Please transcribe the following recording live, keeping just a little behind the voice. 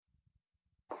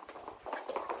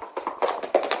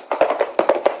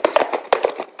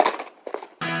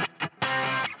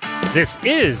This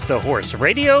is the Horse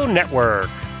Radio Network.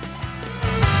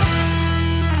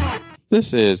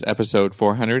 This is episode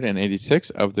 486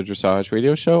 of the Dressage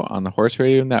Radio Show on the Horse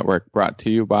Radio Network, brought to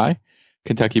you by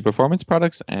Kentucky Performance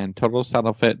Products and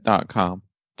TotalSaddleFit.com.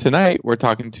 Tonight, we're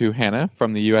talking to Hannah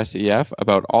from the USEF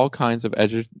about all kinds of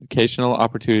educational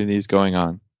opportunities going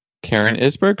on. Karen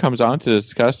Isberg comes on to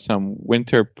discuss some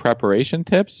winter preparation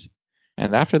tips.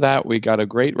 And after that, we got a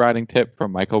great riding tip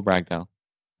from Michael Bragdell.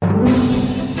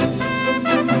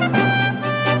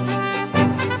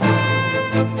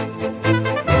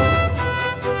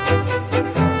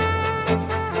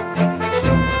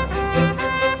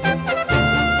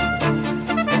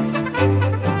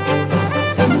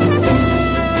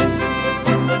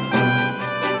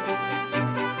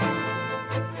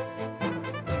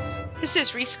 This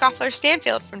is Reese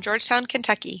Scoffler-Stanfield from Georgetown,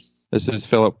 Kentucky. This is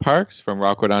Philip Parks from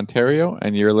Rockwood, Ontario,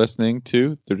 and you're listening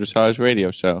to the Dressage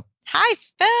Radio Show. Hi,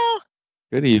 Phil.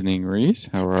 Good evening, Reese.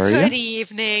 How are you? Good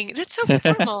evening. That's so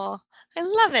formal. I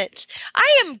love it.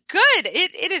 I am good.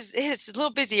 It's a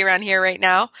little busy around here right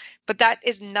now, but that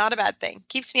is not a bad thing.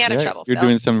 Keeps me out of trouble. You're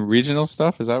doing some regional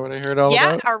stuff? Is that what I heard all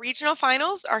about? Yeah, our regional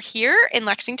finals are here in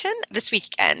Lexington this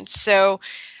weekend. So,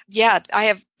 yeah, I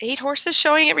have 8 horses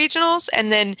showing at regionals, and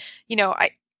then,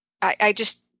 I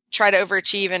just try to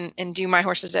overachieve and do my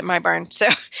horses at my barn. So,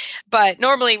 but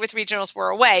normally with regionals we're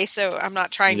away, so I'm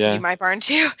not trying to do my barn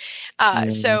too.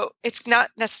 So it's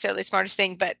not necessarily the smartest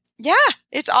thing, but yeah,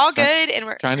 it's all good. And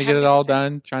we're trying to get it all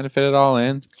done, trying to fit it all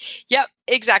in. Yep,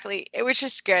 exactly. Which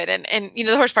is good. And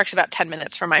the horse park's about 10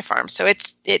 minutes from my farm, so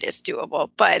it is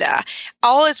doable. But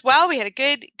all is well. We had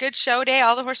a good show day.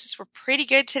 All the horses were pretty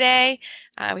good today.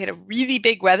 We had a really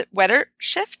big weather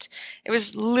shift. It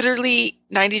was literally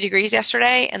 90 degrees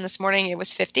yesterday, and this morning it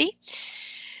was 50.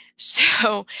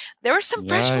 So there were some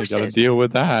fresh horses. You got to deal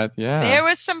with that. Yeah. There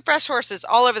was some fresh horses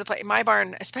all over the place. In my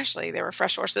barn, especially, there were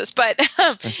fresh horses. But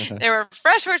there were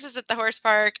fresh horses at the horse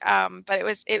park. But it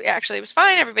was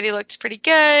fine. Everybody looked pretty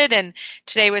good. And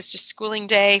today was just schooling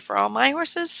day for all my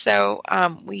horses. So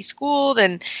we schooled,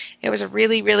 and it was a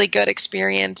really, really good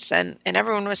experience. And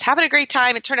everyone was having a great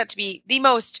time. It turned out to be the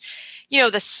most,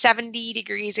 the 70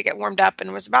 degrees. It got warmed up, and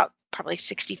it was about probably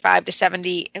 65 to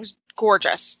 70. It was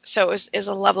gorgeous. So it was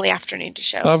a lovely afternoon to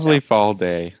show. Lovely fall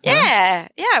day. Yeah.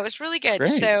 Yeah. It was really good.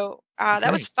 Great. So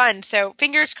that was fun. So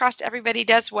fingers crossed everybody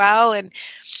does well. And,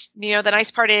 the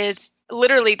nice part is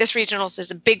literally this regionals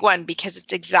is a big one because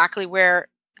it's exactly where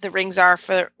the rings are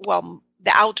the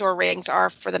outdoor rings are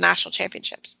for the national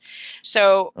championships.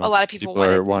 So a lot of people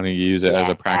are wanting to use it as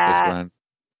a practice run.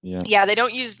 Yeah. Yeah. They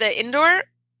don't use the indoor.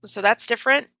 So that's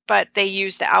different, but they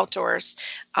use the outdoors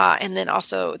and then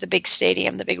also the big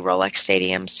stadium, the big Rolex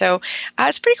stadium. So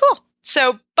it's pretty cool.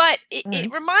 So, but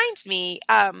it reminds me,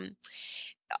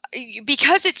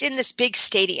 because it's in this big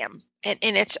stadium, and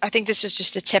I think this is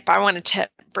just a tip I wanted to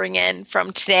bring in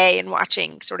from today and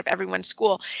watching sort of everyone's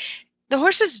school. The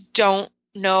horses don't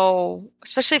know,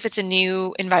 especially if it's a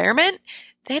new environment,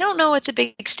 they don't know it's a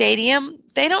big stadium.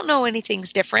 They don't know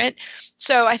anything's different.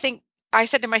 So I think I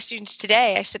said to my students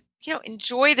today, I said,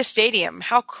 enjoy the stadium.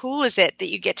 How cool is it that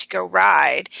you get to go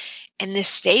ride in this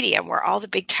stadium where all the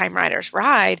big time riders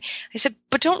ride? I said,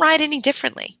 but don't ride any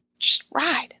differently. Just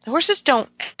ride. The horses don't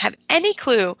have any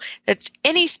clue that's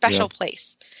any special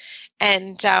place.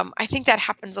 And I think that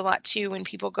happens a lot too when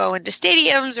people go into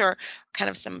stadiums or kind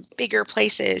of some bigger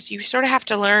places. You sort of have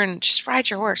to learn, just ride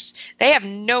your horse. They have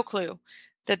no clue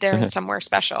that they're in somewhere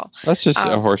special. That's just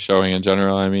a horse showing in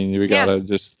general. I mean, we got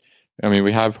to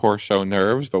we have horse show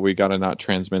nerves, but we got to not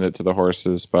transmit it to the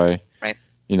horses by,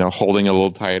 holding a little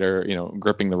tighter,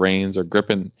 gripping the reins or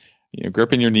gripping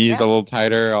your knees a little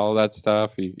tighter, all that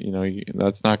stuff.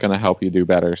 That's not going to help you do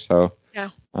better. So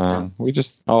we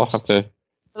just all have to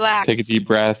relax, take a deep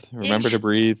breath, remember to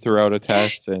breathe throughout a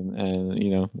test, and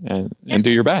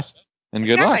do your best. And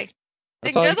good luck.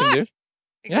 That's all you can do.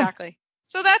 Exactly. Yeah.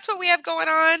 So that's what we have going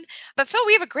on. But Phil,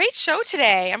 we have a great show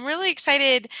today. I'm really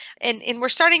excited. And we're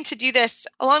starting to do this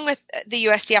along with the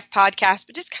USEF podcast,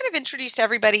 but just kind of introduce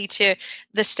everybody to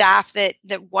the staff, the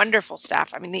wonderful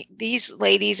staff. I mean, these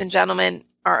ladies and gentlemen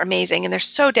are amazing, and they're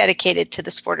so dedicated to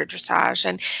the sport of dressage.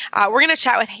 And we're going to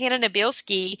chat with Hannah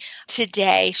Nabilski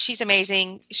today. She's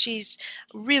amazing. She's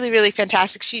really, really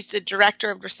fantastic. She's the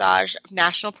director of dressage of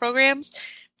national programs,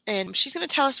 and she's going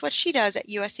to tell us what she does at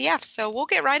USEF. So we'll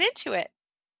get right into it.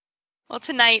 Well,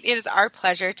 tonight it is our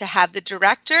pleasure to have the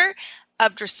Director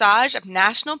of Dressage of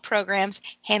National Programs,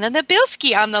 Hannah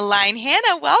Nabilski, on the line.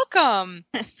 Hannah, welcome.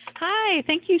 Hi.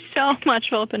 Thank you so much,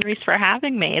 Philip and Reese, for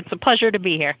having me. It's a pleasure to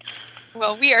be here.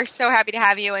 Well, we are so happy to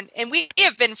have you, and we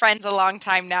have been friends a long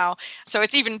time now, so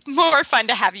it's even more fun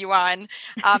to have you on.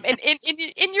 And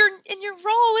in your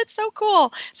role, it's so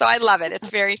cool. So I love it. It's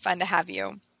very fun to have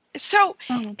you. So,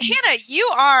 Hannah,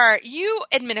 you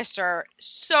administer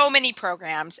so many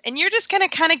programs, and you're just going to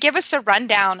kind of give us a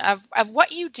rundown of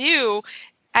what you do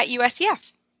at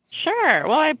USEF. Sure.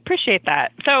 Well, I appreciate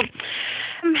that. So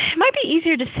it might be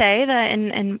easier to say that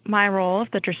in my role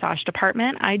of the dressage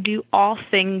department, I do all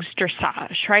things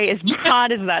dressage, right? As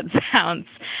broad as that sounds.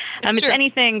 It's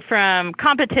anything from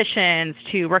competitions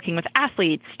to working with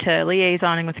athletes to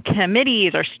liaisoning with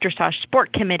committees, our dressage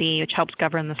sport committee, which helps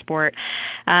govern the sport,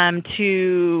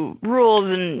 to rules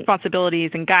and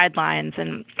responsibilities and guidelines,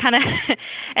 and kind of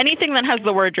anything that has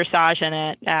the word dressage in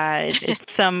it, it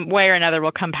some way or another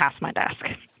will come past my desk.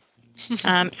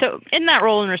 So in that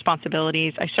role and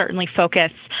responsibilities, I certainly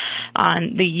focus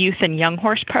on the youth and young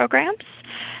horse programs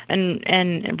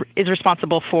and is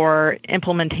responsible for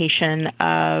implementation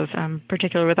of,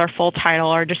 particularly with our full title,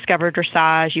 our Discover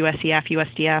Dressage, USEF,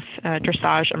 USDF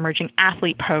Dressage Emerging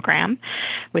Athlete Program,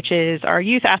 which is our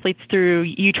youth athletes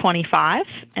through U25.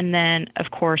 And then, of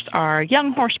course, our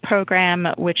young horse program,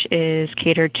 which is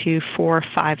catered to 4,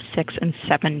 5, 6, and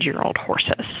 7-year-old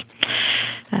horses.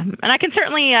 And I can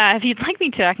certainly, if you'd like me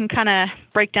to, I can kind of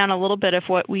break down a little bit of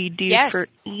what we do for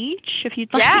each, if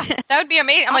you'd like. Yeah, that would be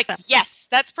amazing. I'm like, yes,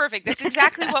 that's perfect. That's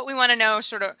exactly what we want to know,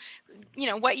 sort of,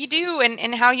 what you do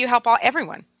and how you help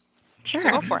everyone. Sure. So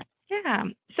go for it. Yeah.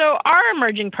 So our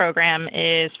emerging program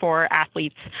is for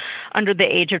athletes under the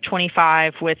age of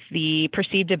 25 with the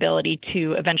perceived ability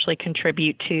to eventually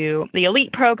contribute to the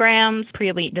elite programs,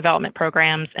 pre-elite development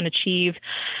programs, and achieve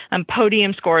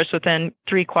podium scores within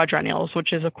 3 quadrennials,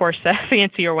 which is, of course, a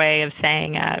fancier way of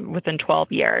saying within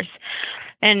 12 years.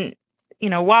 And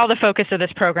while the focus of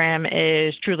this program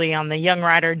is truly on the young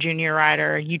rider, junior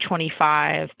rider,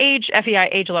 U25 age, FEI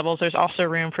age levels, there's also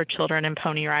room for children and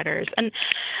pony riders. And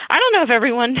I don't know if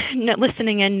everyone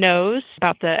listening in knows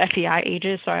about the FEI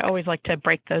ages, so I always like to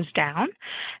break those down.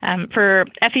 For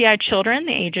FEI children,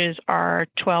 the ages are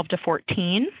 12 to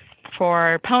 14.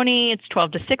 For pony, it's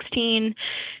 12 to 16.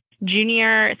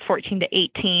 Junior, it's 14 to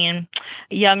 18.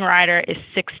 Young rider is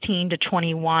 16 to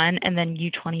 21, and then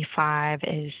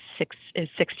U25 is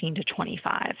 16 to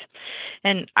 25.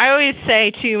 And I always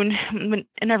say too, and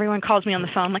everyone calls me on the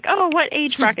phone like, oh, what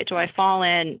age bracket do I fall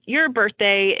in? Your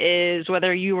birthday is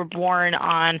whether you were born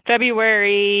on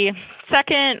February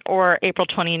 2nd or April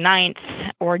 29th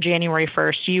or January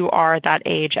 1st. You are that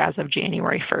age as of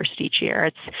January 1st each year.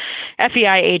 It's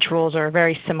FEI age rules are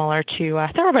very similar to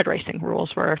thoroughbred racing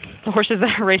rules, where the horses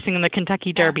that are racing in the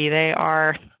Kentucky Derby, they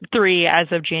are 3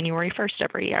 as of January 1st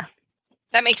every year.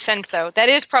 That makes sense, though. That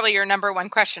is probably your number one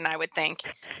question, I would think.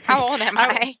 How old am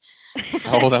I?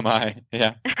 How old am I?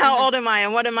 Yeah. How old am I,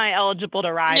 and what am I eligible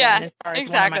to ride in as far as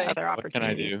exactly. one of my other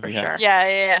opportunities? What can I do? For sure.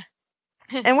 Yeah.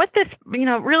 And with this,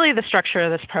 really the structure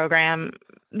of this program,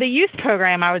 the youth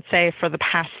program, I would say for the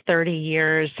past 30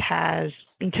 years has,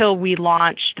 until we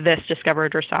launched this Discover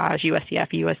Dressage,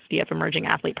 USEF, USDF Emerging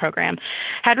Athlete Program,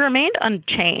 had remained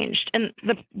unchanged. And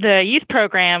the youth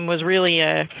program was really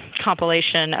a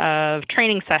compilation of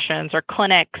training sessions or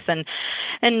clinics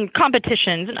and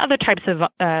competitions and other types of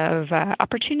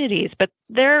opportunities, but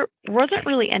there wasn't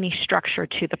really any structure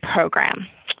to the program.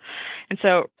 And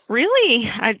so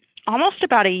really, almost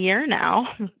about a year now,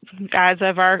 as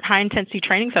of our high-intensity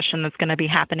training session that's going to be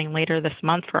happening later this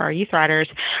month for our youth riders.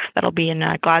 That'll be in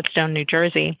Gladstone, New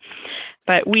Jersey.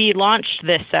 But we launched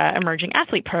this emerging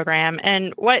athlete program,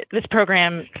 and what this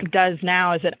program does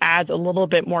now is it adds a little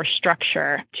bit more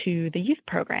structure to the youth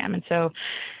program. And so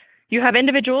you have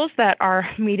individuals that are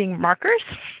meeting markers,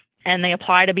 and they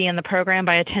apply to be in the program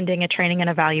by attending a training and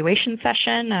evaluation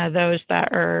session. Those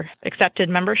that are accepted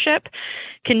membership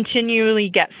continually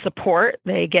get support.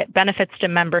 They get benefits to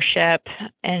membership.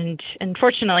 And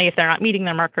unfortunately, if they're not meeting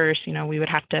their markers, we would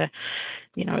have to,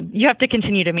 you have to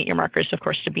continue to meet your markers, of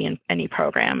course, to be in any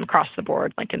program across the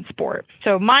board, like in sport.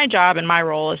 So my job and my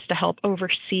role is to help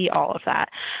oversee all of that.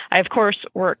 I, of course,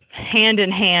 work hand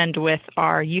in hand with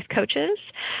our youth coaches.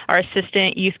 Our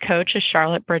assistant youth coach is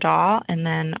Charlotte Bragdell, and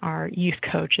then our youth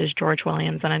coach is George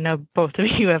Williams. And I know both of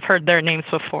you have heard their names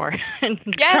before and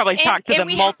probably talked to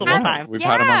them multiple times. We've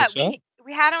had them on the show.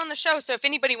 We had him on the show. So if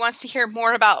anybody wants to hear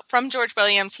more from George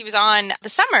Williams, he was on the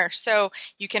summer. So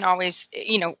you can always,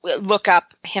 look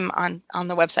up him on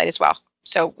the website as well.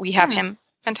 So we have him.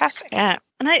 Fantastic. Yeah.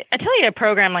 And I tell you, a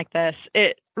program like this,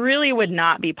 it really would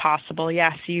not be possible.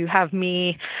 Yes, you have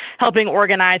me helping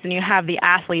organize, and you have the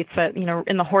athletes that,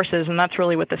 in the horses, and that's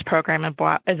really what this program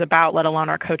is about, let alone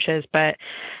our coaches. But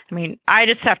I mean, I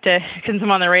just have to, since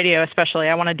I'm on the radio especially,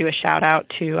 I want to do a shout out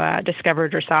to Discover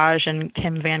Dressage and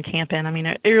Kim Van Kampen. I mean,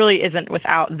 it really isn't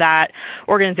without that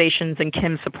organizations and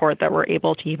Kim's support that we're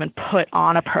able to even put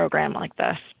on a program like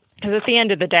this. Because at the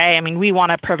end of the day, I mean, we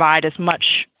want to provide as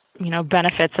much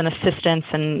benefits and assistance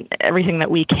and everything that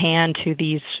we can to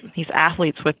these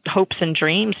athletes with hopes and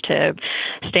dreams to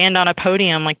stand on a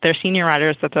podium like their senior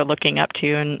riders that they're looking up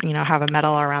to, and have a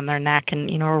medal around their neck,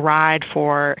 and ride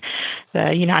for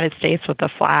the United States with the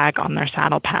flag on their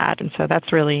saddle pad. And so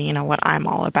that's really what I'm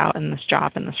all about in this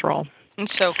job, in this role.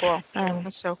 It's so cool.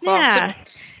 That's so cool. Yeah.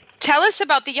 So tell us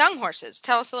about the young horses.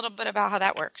 Tell us a little bit about how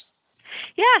that works.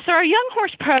 Yeah, so our young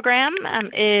horse program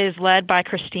is led by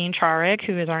Christine Charig,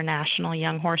 who is our national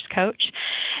young horse coach.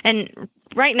 And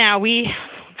right now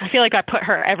I feel like I put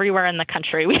her everywhere in the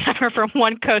country. We have her from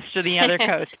one coast to the other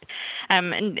coast,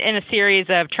 in a series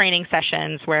of training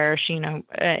sessions where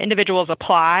individuals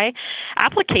apply.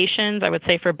 Applications, I would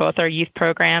say, for both our youth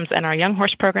programs and our young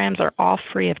horse programs are all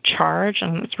free of charge,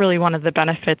 and it's really one of the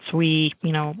benefits. We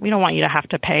don't want you to have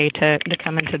to pay to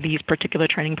come into these particular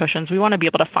training sessions. We want to be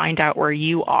able to find out where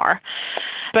you are,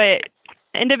 but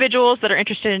individuals that are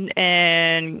interested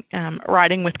in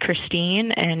riding with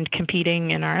Christine and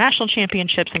competing in our national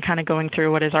championships and kind of going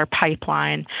through what is our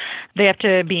pipeline, they have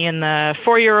to be in the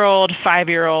 4-year-old,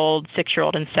 5-year-old,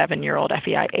 6-year-old, and 7-year-old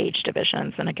FEI age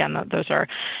divisions. And again, those are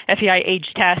FEI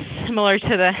age tests similar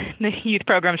to the youth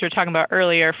programs we were talking about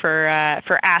earlier for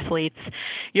athletes.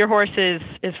 Your horse is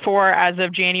 4 as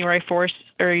of January 4th,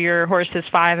 or your horse is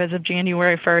 5 as of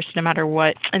January 1st, no matter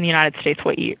what in the United States,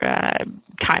 what year,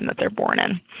 time that they're born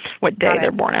in, what day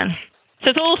they're born in. So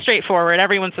it's a little straightforward.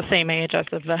 Everyone's the same age as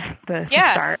of the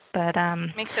start. But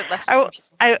makes it less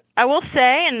confusing. I will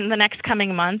say in the next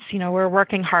coming months, we're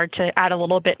working hard to add a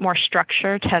little bit more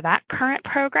structure to that current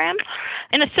program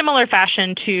in a similar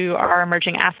fashion to our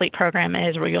emerging athlete program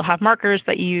is, where you'll have markers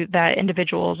that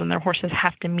individuals and their horses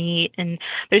have to meet, and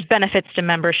there's benefits to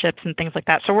memberships and things like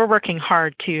that. So we're working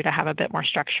hard to have a bit more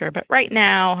structure. But right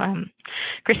now,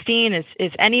 Christine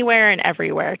is anywhere and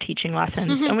everywhere teaching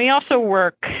lessons. And we also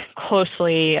work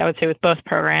closely, I would say, with both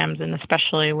programs, and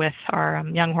especially with our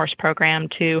young horse program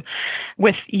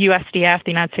with USDF,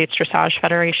 the United States Dressage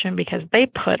Federation, because they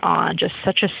put on just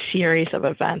such a series of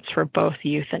events for both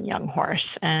youth and young horse.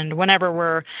 And whenever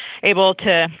we're able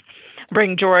to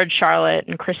bring George, Charlotte,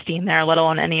 and Christine there, let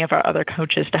alone any of our other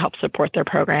coaches to help support their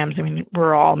programs, I mean,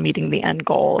 we're all meeting the end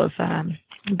goal of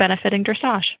benefiting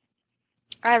dressage.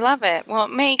 I love it. Well,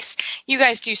 it makes you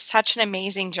guys do such an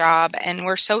amazing job, and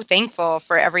we're so thankful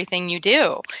for everything you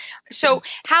do. So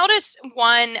how does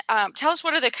one, tell us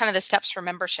what are the steps for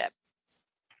membership?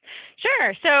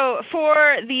 Sure. So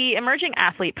for the Emerging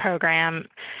Athlete Program,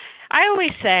 I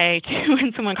always say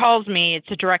when someone calls me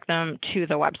to direct them to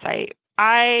the website.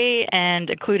 I, and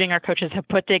including our coaches, have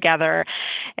put together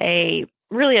a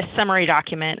summary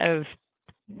document of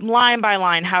line by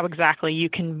line how exactly you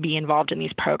can be involved in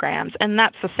these programs. And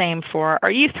that's the same for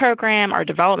our youth program, our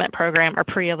development program, our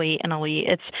pre-elite and elite.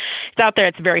 It's out there.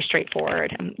 It's very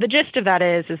straightforward. And the gist of that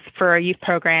is for our youth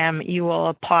program, you will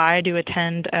apply to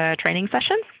attend a training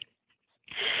session.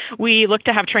 We look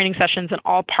to have training sessions in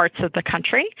all parts of the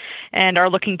country and are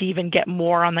looking to even get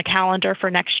more on the calendar for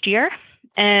next year.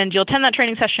 And you'll attend that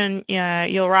training session,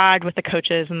 you'll ride with the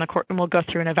coaches, and we'll go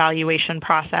through an evaluation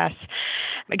process.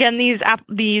 Again,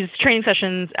 these training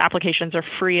sessions applications are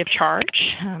free of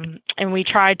charge, and we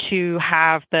try to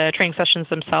have the training sessions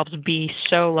themselves be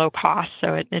so low cost,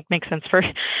 so it makes sense for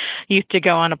youth to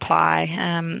go and apply.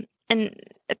 And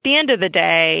at the end of the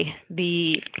day,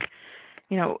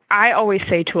 I always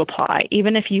say to apply,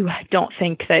 even if you don't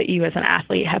think that you as an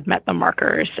athlete have met the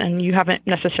markers and you haven't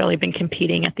necessarily been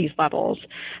competing at these levels.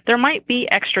 There might be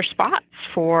extra spots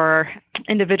for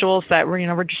individuals that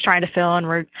we're just trying to fill, and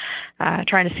we're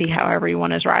trying to see how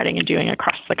everyone is riding and doing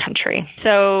across the country.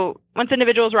 So once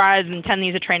individuals ride and attend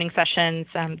these training sessions,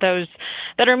 those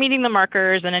that are meeting the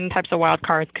markers and any types of wild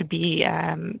cards could be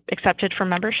accepted for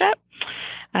membership.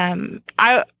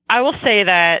 I will say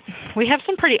that we have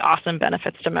some pretty awesome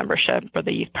benefits to membership for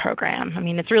the youth program. I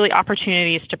mean, it's really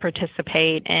opportunities to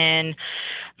participate in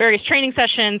various training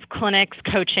sessions, clinics,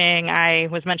 coaching. I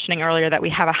was mentioning earlier that we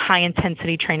have a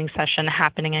high-intensity training session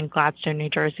happening in Gladstone, New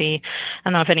Jersey. I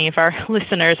don't know if any of our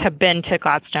listeners have been to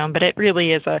Gladstone, but it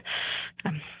really is a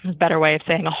better way of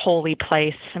saying a holy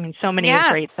place. I mean, so many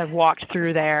greats have walked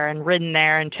through there and ridden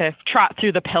there, and to trot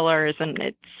through the pillars, and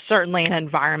it's certainly an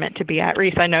environment to be at.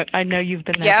 Reese, I know you've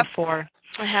been there before.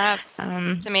 I have.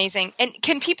 It's amazing. And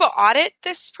can people audit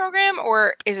this program,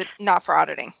 or is it not for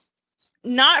auditing?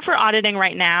 Not for auditing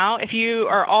right now. If you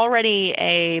are already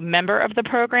a member of the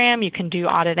program, you can do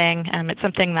auditing. It's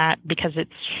something that, because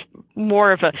it's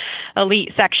more of a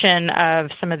elite section of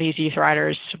some of these youth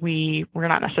riders, we're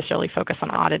not necessarily focused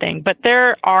on auditing. But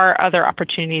there are other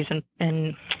opportunities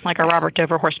in like our Robert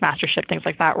Dover Horse Mastership, things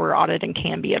like that, where auditing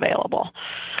can be available.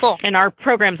 Cool. And our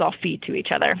programs all feed to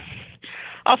each other.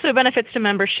 Also, benefits to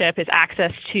membership is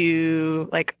access to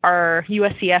like our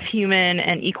USEF human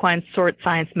and equine sport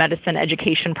science medicine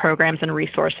education programs and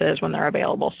resources when they're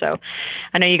available. So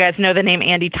I know you guys know the name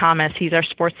Andy Thomas. He's our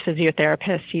sports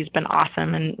physiotherapist. He's been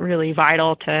awesome and really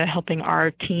vital to helping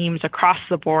our teams across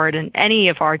the board in any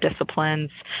of our disciplines,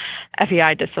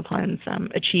 FEI disciplines,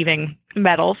 achieving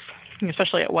medals,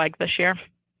 especially at WEG this year.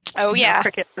 Oh, yeah.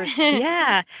 Cricket.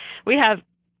 Yeah. We have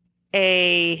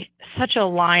such a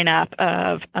lineup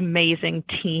of amazing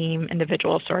team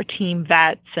individuals, so our team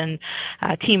vets and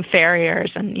team farriers,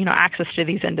 and access to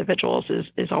these individuals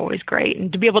is always great.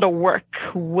 And to be able to work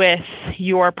with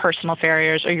your personal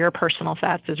farriers or your personal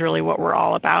vets is really what we're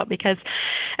all about, because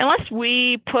unless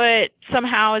we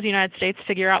somehow as the United States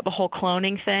figure out the whole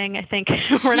cloning thing, I think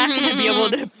we're not going to be able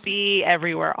to be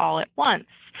everywhere all at once.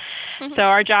 So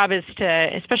our job is to,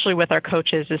 especially with our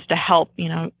coaches, is to help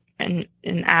an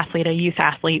athlete, a youth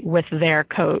athlete, with their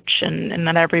coach, and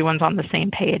that everyone's on the same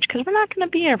page, because we're not going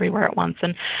to be everywhere at once.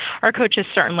 And our coaches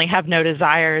certainly have no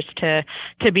desires to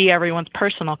be everyone's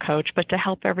personal coach, but to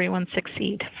help everyone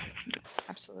succeed.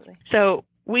 Absolutely. So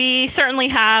we certainly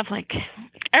have,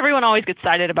 everyone always gets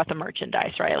excited about the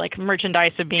merchandise, right? Like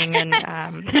merchandise of being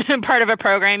in part of a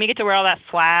program. You get to wear all that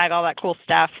swag, all that cool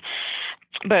stuff.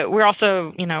 But we're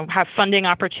also, have funding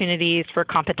opportunities for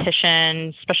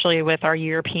competition, especially with our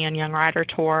European Young Rider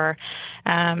Tour.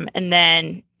 And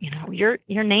then, your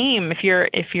name, if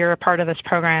you're a part of this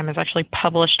program, is actually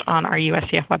published on our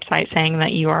USEF website saying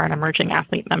that you are an emerging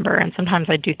athlete member. And sometimes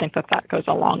I do think that goes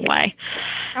a long way.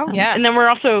 Oh, yeah. And then we're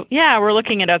also, we're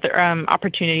looking at other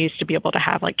opportunities to be able to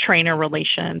have like trainer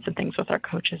relations and things with our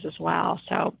coaches as well.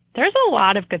 So there's a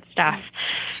lot of good stuff.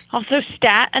 Also,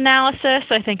 stat analysis,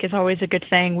 I think, is always a good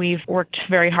thing. We've worked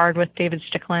very hard with David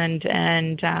Stickland,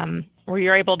 and where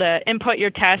you're able to input your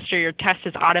test, or your test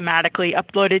is automatically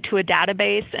uploaded to a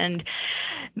database, and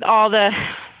all the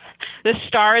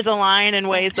stars align in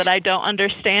ways that I don't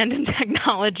understand in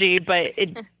technology, but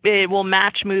it will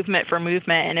match movement for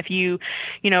movement. And if you,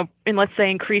 and let's say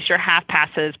increase your half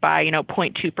passes by,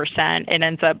 0.2%, it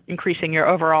ends up increasing your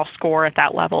overall score at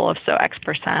that level of X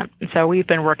percent. And so we've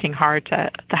been working hard to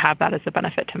have that as a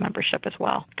benefit to membership as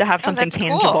well, to have something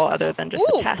tangible other than just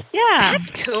a test. Yeah.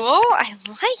 That's cool. I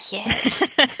like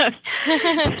it.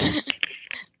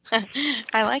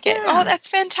 I like it. Oh, that's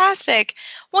fantastic.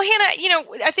 Well, Hannah,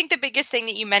 I think the biggest thing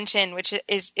that you mentioned, which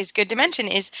is good to mention,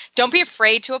 is don't be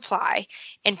afraid to apply,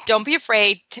 and don't be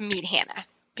afraid to meet Hannah,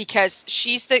 because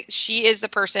she is the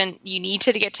person you need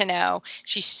to get to know.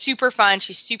 She's super fun.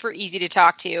 She's super easy to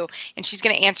talk to, and she's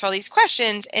going to answer all these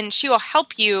questions, and she will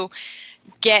help you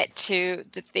get to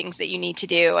the things that you need to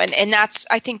do. And that's,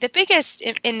 I think, the biggest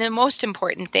and the most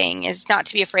important thing is not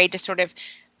to be afraid to sort of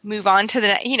move on to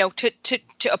the,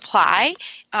 to apply.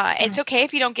 It's okay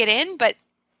if you don't get in, but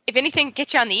if anything,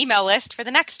 get you on the email list for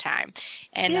the next time.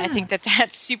 And I think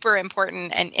that's super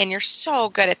important. And you're so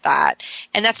good at that.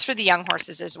 And that's for the young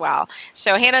horses as well.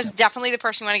 So Hannah's definitely the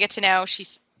person you want to get to know.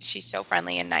 She's so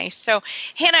friendly and nice. So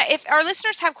Hannah, if our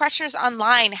listeners have questions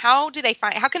online, how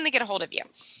can they get a hold of you?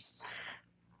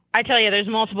 I tell you, there's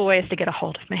multiple ways to get a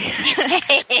hold of me.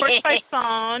 Of course, by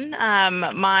phone.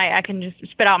 I can just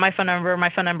spit out my phone number. My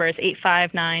phone number is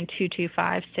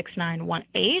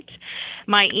 859-225-6918.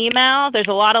 My email, there's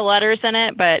a lot of letters in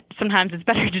it, but sometimes it's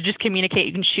better to just communicate.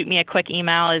 You can shoot me a quick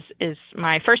email. Is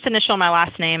my first initial, my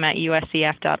last name at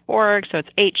usef.org. So it's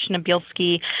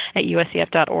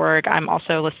hnabilski@usef.org. I'm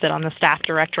also listed on the staff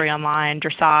directory online,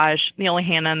 dressage, the only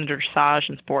Hannah in the dressage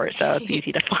and sport, so it's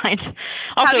easy to find.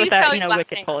 Also with that,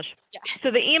 wicked Polish. Yeah.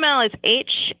 So the email is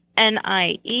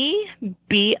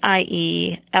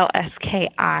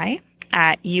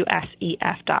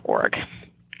hnabilski@usef.org.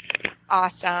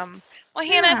 Awesome. Well,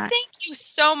 Hannah, thank you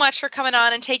so much for coming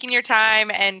on and taking your time,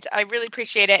 and I really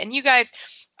appreciate it. And you guys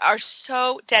are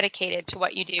so dedicated to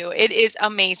what you do. It is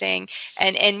amazing.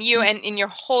 And you and your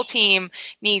whole team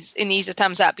needs a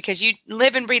thumbs up, because you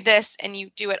live and breathe this, and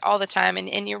you do it all the time,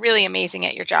 and you're really amazing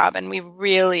at your job, and we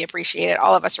really appreciate it,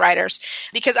 all of us riders,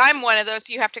 because I'm one of those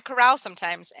you have to corral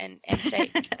sometimes and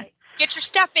say, Get your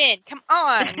stuff in. Come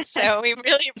on. So we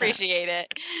really appreciate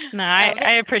it. No,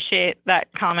 I appreciate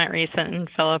that comment, Reese and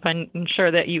Philip. I'm sure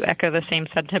that you echo the same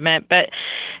sentiment. But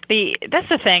that's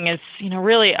the thing is,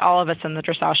 really all of us in the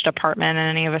dressage department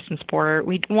and any of us in sport,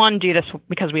 we do this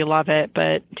because we love it,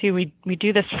 but two, we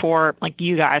do this for like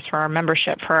you guys, for our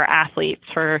membership, for our athletes,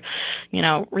 for,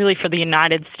 really for the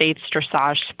United States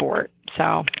dressage sport.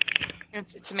 So.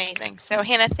 It's amazing. So,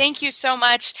 Hannah, thank you so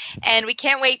much. And we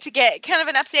can't wait to get kind of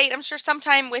an update, I'm sure,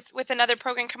 sometime with another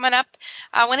program coming up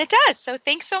when it does. So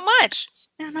thanks so much.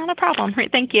 Yeah, not a problem. Right,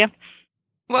 thank you.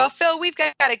 Well, Phil, we've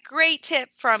got a great tip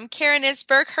from Karen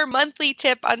Isberg, her monthly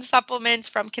tip on supplements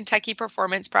from Kentucky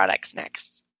Performance Products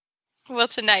next. Well,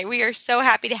 tonight we are so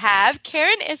happy to have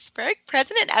Karen Isberg,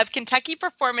 president of Kentucky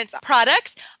Performance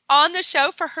Products, on the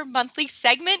show for her monthly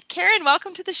segment. Karen,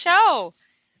 welcome to the show.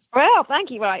 Well,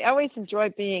 thank you. I always enjoy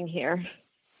being here.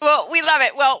 Well, we love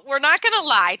it. Well, we're not going to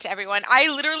lie to everyone.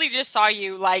 I literally just saw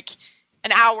you like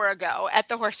an hour ago at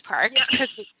the horse park. Yeah.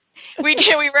 We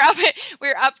did. We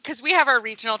were up because we have our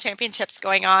regional championships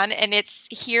going on, and it's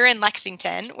here in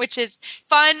Lexington, which is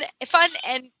fun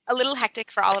and a little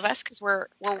hectic for all of us because we're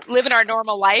living our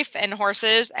normal life and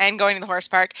horses and going to the horse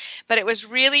park. But it was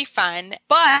really fun.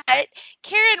 But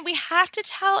Karen, we have to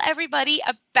tell everybody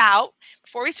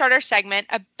before we start our segment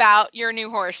about your new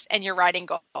horse and your riding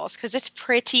goals because it's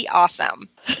pretty awesome.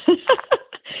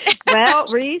 Well,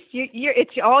 Reese,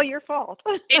 it's all your fault.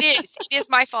 It is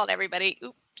my fault, everybody.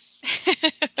 Oops.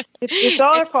 It's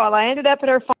all her fault. I ended up at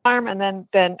her farm, and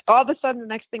then all of a sudden, the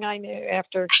next thing I knew,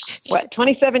 after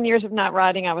 27 years of not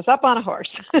riding, I was up on a horse.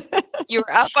 You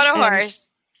were up on a horse.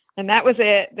 And that was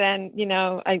it. Then,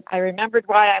 I remembered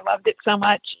why I loved it so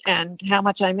much and how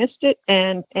much I missed it.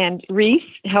 And Reese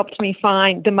helped me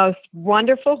find the most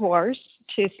wonderful horse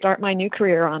to start my new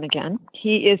career on again.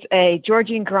 He is a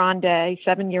Georgian Grande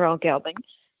 7-year-old gelding.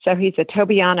 So he's a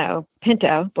Tobiano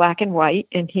Pinto, black and white,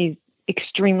 and he's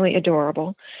extremely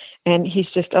adorable. And he's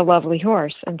just a lovely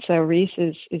horse. And so Reese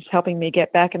is helping me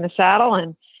get back in the saddle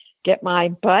and get my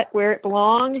butt where it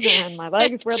belongs and my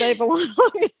legs where they belong.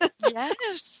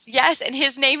 Yes. And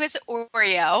his name is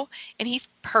Oreo, and he's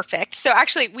perfect. So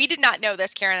actually, we did not know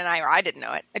this, Karen and I, or I didn't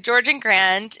know it. A Georgian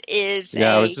Grand is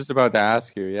I was just about to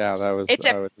ask you. Yeah, it's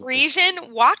a Frisian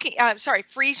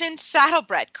Frisian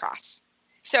saddlebred cross.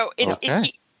 So he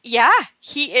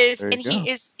is, and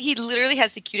he literally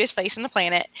has the cutest face on the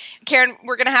planet. Karen,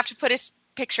 we're going to have to put his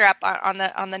picture up on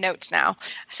the notes now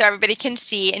so everybody can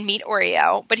see and meet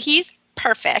Oreo, but he's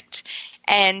perfect.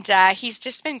 And he's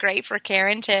just been great for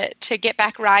Karen to get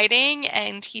back riding,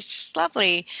 and he's just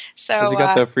lovely. So has he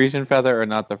got the Frisian feather or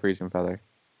not the Frisian feather?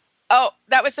 Oh,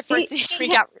 that was the first thing we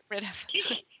got rid of.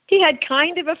 He had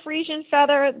kind of a Frisian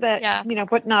feather that,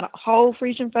 but not a whole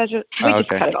Frisian feather. We just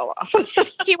cut it all off.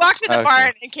 He walked in the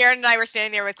barn, and Karen and I were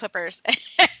standing there with clippers.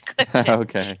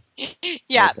 Okay.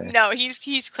 Yeah, okay. No,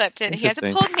 he's clipped it. He has a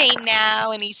pulled mane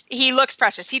now, and he looks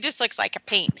precious. He just looks like a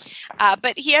paint.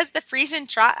 But he has the Frisian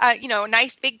trot,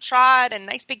 nice big trot and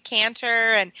nice big canter,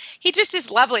 and he just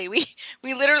is lovely. We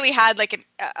literally had like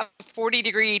a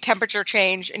 40-degree temperature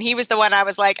change, and he was the one I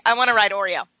was like, I want to ride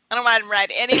Oreo. I don't want to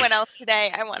ride anyone else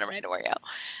today. I want to ride Oreo.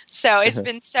 So it's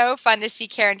been so fun to see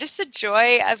Karen, just the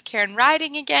joy of Karen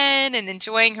riding again and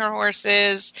enjoying her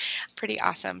horses. Pretty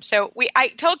awesome. So I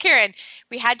told Karen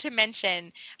we had to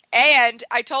mention, and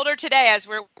I told her today as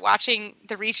we're watching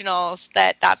the regionals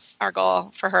that's our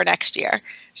goal for her next year.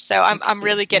 So I'm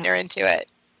really getting her into it.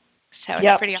 So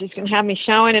it's pretty awesome. She's going to have me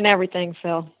showing and everything,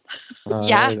 Phil. It's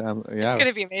going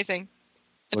to be amazing.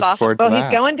 It's awesome. Well,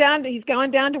 he's going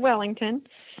down to Wellington.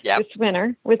 This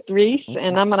winter with Reese,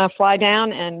 and I'm going to fly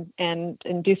down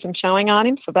and do some showing on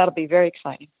him. So that'll be very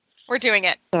exciting. We're doing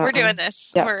it. We're doing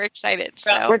this. We're excited.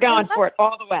 So we're going for it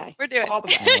all the way. We're doing all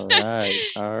the way.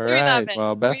 All right.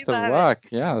 Well, best of luck.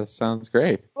 Yeah, that sounds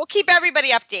great. We'll keep everybody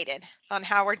updated on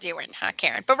how we're doing,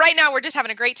 Karen? But right now we're just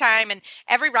having a great time, and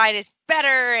every ride is better.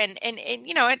 And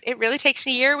it really takes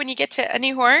a year when you get to a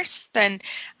new horse. Then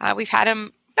we've had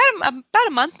him about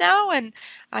a month now, and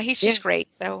he's just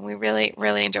great. So we really,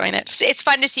 really enjoying it. It's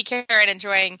fun to see Karen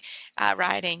enjoying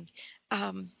riding.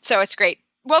 So it's great.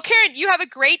 Well, Karen, you have a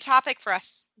great topic for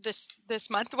us this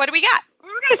month. What do we got? We're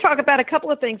going to talk about a couple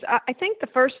of things. I think the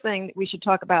first thing that we should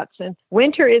talk about, since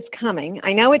winter is coming,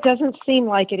 I know it doesn't seem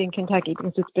like it in Kentucky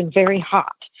because it's been very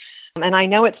hot. And I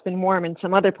know it's been warm in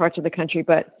some other parts of the country,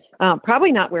 but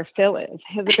probably not where Phil is.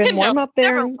 Has it been warm up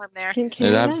there? Never warm there. In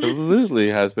it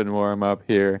absolutely has been warm up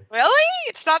here. Really?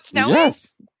 It's not snowing?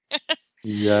 Yes.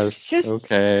 Yes.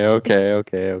 Okay.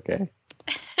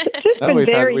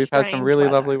 We've had some really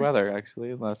lovely weather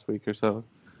actually last week or so.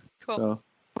 Cool. So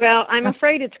Well, I'm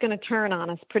afraid it's going to turn on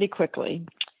us pretty quickly.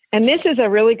 And this is a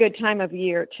really good time of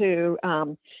year to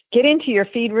get into your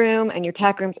feed room and your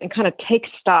tack rooms and kind of take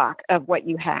stock of what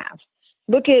you have.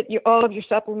 Look at all of your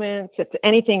supplements. If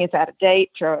anything is out of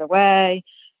date, throw it away.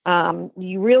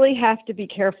 You really have to be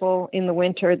careful in the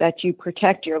winter that you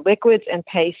protect your liquids and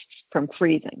pastes from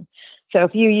freezing. So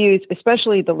if you use,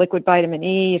 especially the liquid vitamin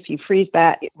E, if you freeze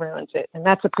that, it ruins it. And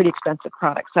that's a pretty expensive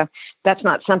product. So that's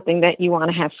not something that you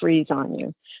want to have freeze on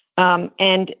you.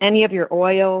 And any of your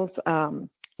oils,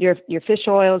 your fish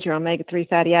oils, your omega-3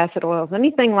 fatty acid oils,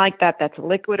 anything like that that's a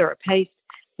liquid or a paste,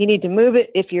 you need to move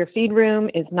it. If your feed room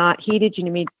is not heated, you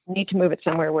need to move it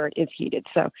somewhere where it is heated.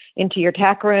 So into your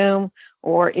tack room,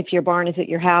 or if your barn is at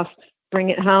your house, bring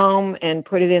it home and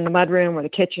put it in the mudroom or the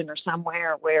kitchen or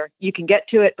somewhere where you can get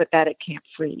to it, but that it can't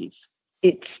freeze.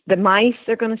 It's the mice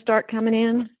are going to start coming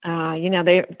in.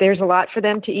 There's a lot for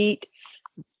them to eat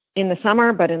in the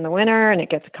summer, but in the winter and it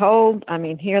gets cold,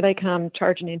 here they come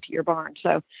charging into your barn.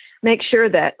 So make sure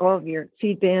that all of your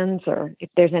feed bins, or if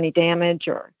there's any damage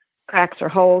or cracks or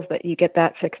holes, that you get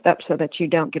that fixed up so that you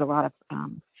don't get a lot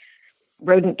of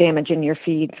rodent damage in your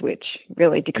feeds, which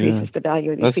really decreases the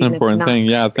value of your feed. That's an important thing.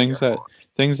 Yeah, things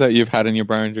that you've had in your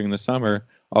barn during the summer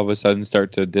all of a sudden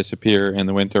start to disappear in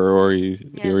the winter, or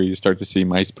you start to see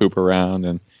mice poop around,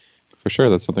 and for sure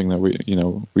that's something that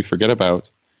we forget about.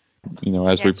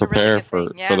 As we prepare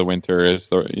for the winter, is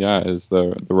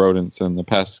the rodents and the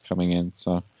pests coming in.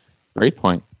 So, great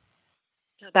point.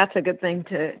 That's a good thing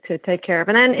to take care of.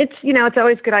 And then it's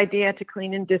always a good idea to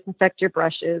clean and disinfect your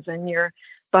brushes and your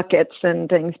buckets and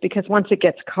things, because once it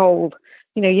gets cold,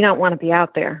 you don't want to be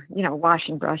out there,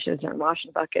 washing brushes or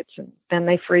washing buckets, and then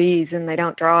they freeze and they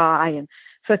don't dry. And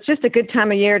so it's just a good time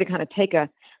of year to kind of take a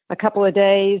couple of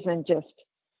days and just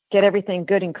get everything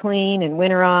good and clean and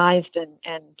winterized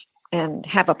and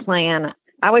have a plan.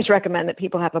 I always recommend that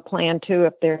people have a plan too.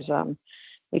 If there's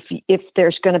if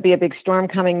there's going to be a big storm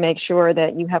coming, make sure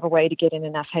that you have a way to get in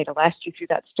enough hay to last you through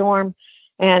that storm.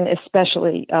 And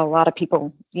especially a lot of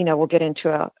people, will get into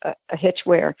a hitch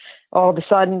where all of a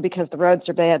sudden, because the roads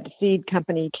are bad, the feed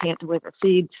company can't deliver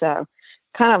feed. So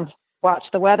kind of watch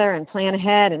the weather and plan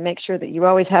ahead and make sure that you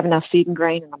always have enough feed and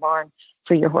grain in the barn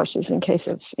for your horses in case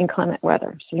of inclement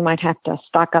weather. So you might have to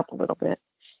stock up a little bit.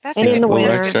 That's a good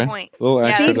point.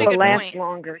 Feed will last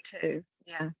longer too.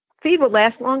 Yeah. Feed will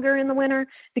last longer in the winter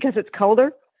because it's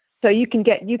colder. So you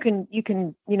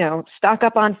can stock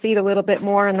up on feed a little bit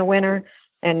more in the winter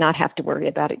and not have to worry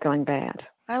about it going bad.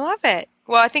 I love it.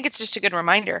 Well, I think it's just a good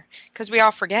reminder because we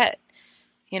all forget,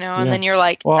 and then you're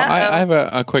like, well, I have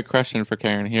a quick question for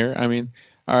Karen here.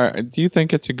 Do you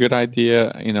think it's a good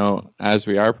idea, as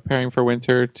we are preparing for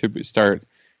winter, to start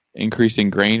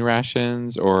increasing grain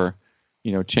rations, or,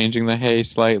 changing the hay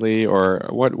slightly, or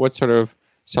what sort of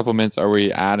supplements are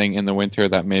we adding in the winter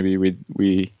that maybe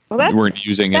we weren't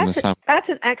using in the summer? That's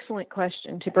an excellent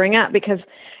question to bring up, because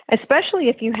especially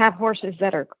if you have horses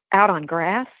that are out on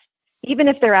grass, even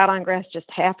if they're out on grass just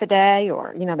half a day,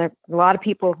 or there a lot of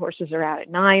horses are out at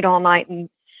night all night in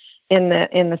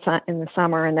the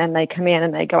summer, and then they come in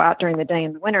and they go out during the day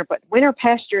in the winter. But winter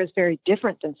pasture is very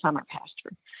different than summer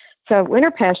pasture. So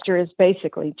winter pasture is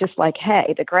basically just like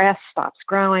hay. The grass stops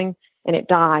growing and it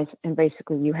dies, and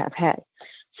basically you have hay.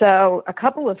 So a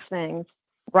couple of things.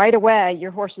 Right away,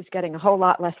 your horse is getting a whole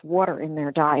lot less water in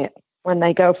their diet when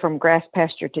they go from grass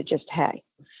pasture to just hay.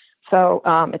 So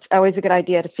it's always a good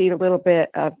idea to feed a little bit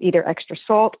of either extra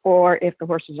salt, or if the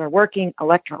horses are working,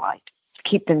 electrolyte to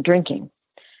keep them drinking,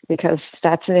 because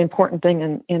that's an important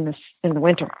thing in the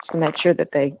winter, to make sure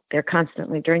that they're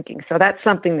constantly drinking. So that's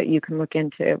something that you can look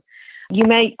into. You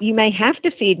may have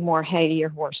to feed more hay to your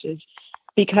horses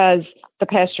because the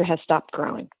pasture has stopped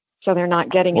growing. So they're not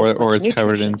getting or it's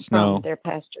covered in snow. Their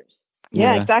pastures.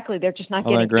 Yeah, exactly. They're just not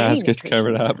all getting that grass gets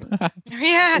covered up.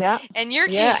 And your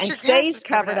and stays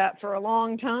covered up for a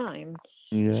long time.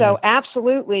 Yeah. So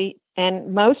absolutely,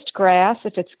 and most grass,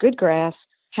 if it's good grass,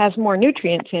 has more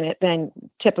nutrients in it than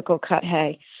typical cut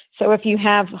hay. So if you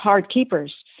have hard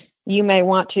keepers, you may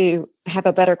want to have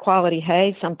a better quality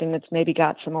hay, something that's maybe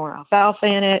got some more alfalfa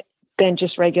in it than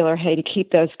just regular hay, to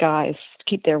keep those guys,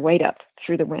 keep their weight up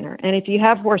through the winter. And if you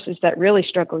have horses that really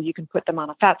struggle, you can put them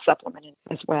on a fat supplement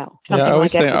as well. I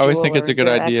always think it's a good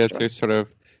idea to sort of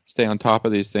stay on top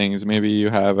of these things. Maybe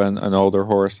you have an older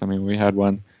horse. We had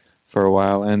one for a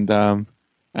while, and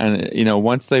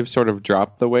once they've sort of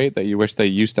dropped the weight that you wish they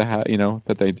used to have,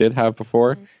 that they did have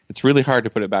before, it's really hard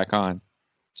to put it back on.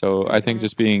 So I think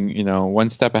just being, one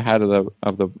step ahead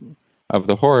of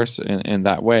the horse in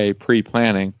that way,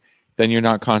 pre-planning, then you're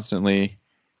not constantly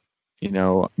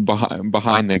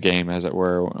behind the game, as it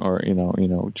were, or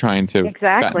trying to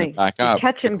fatten it back up.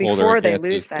 Catch them before they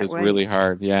lose that is weight. really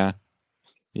hard. Yeah.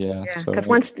 Because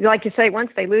once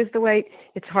they lose the weight,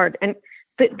 it's hard. And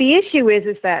the issue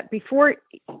is that before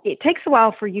it takes a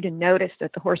while for you to notice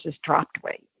that the horse has dropped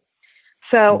weight.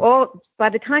 So by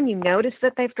the time you notice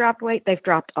that they've dropped weight, they've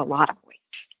dropped a lot of weight,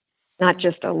 not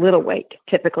just a little weight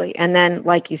typically. And then,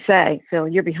 like you say, Phil,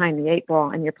 you're behind the 8 ball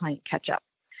and you're playing catch up.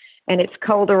 And it's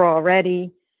colder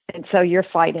already, and so you're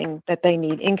fighting that they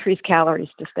need increased calories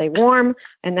to stay warm,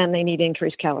 and then they need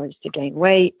increased calories to gain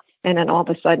weight, and then all of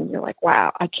a sudden you're like,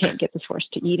 wow, I can't get this horse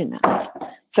to eat enough.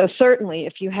 So certainly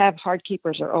if you have hard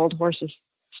keepers or old horses,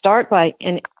 start by,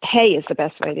 and hay is the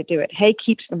best way to do it. Hay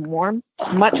keeps them warm,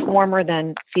 much warmer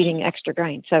than feeding extra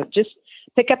grain. So just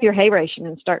pick up your hay ration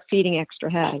and start feeding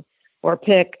extra hay, or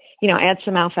add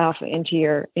some alfalfa into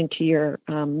your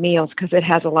meals, because it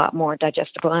has a lot more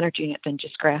digestible energy in it than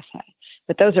just grass hay.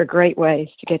 But those are great ways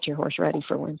to get your horse ready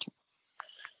for winter.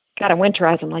 Got to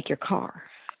winterize them like your car.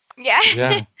 Yeah.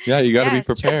 You got to be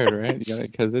prepared, right?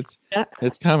 Because it's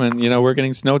coming. We're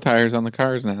getting snow tires on the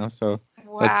cars now, so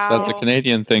that's a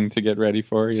Canadian thing to get ready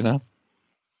for.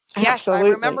 Yes,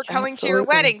 Absolutely. I remember coming to your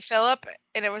wedding, Philip,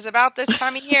 and it was about this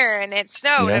time of year, and it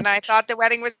snowed, and I thought the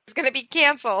wedding was going to be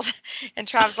canceled. And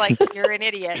Trav's like, "You're an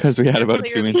idiot." Because we had about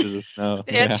 2 inches of snow.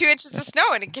 We had 2 inches of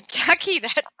snow, and in Kentucky,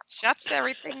 that shuts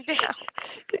everything down.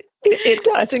 It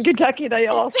does. In Kentucky, they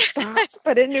all stop.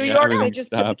 But in New York, they just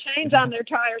put the chains on their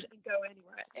tires and go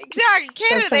anywhere. Exactly. In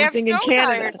Canada, they have snow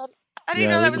tires. I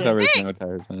didn't know that was a thing. Snow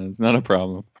tires, man. It's not a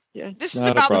problem. Yeah. This is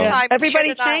about the time.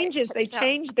 Everybody changes. They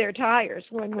change their tires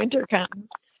when winter comes.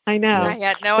 I know. I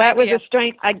had no that idea. Was a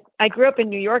strength. I grew up in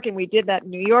New York, and we did that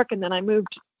in New York, and then I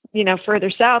moved, further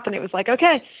south, and it was like,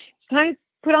 okay, it's time to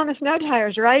put on the snow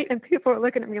tires, right? And people were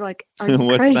looking at me like, are you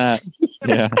what's crazy? that?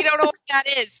 Yeah. We don't know what that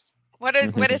is. What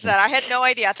is that? I had no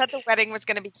idea. I thought the wedding was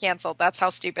going to be canceled. That's how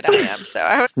stupid I am. So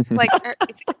I was like, is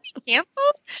it going to be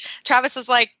canceled? Travis was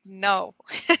like, no,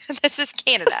 this is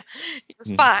Canada.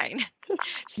 You're fine.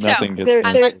 Nothing so gets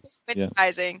I like this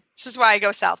winterizing. Yeah. This is why I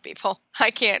go south, people. I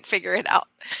can't figure it out.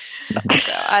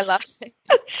 So I love it.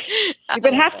 It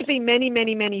would have to be many,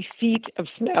 many, many feet of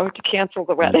snow to cancel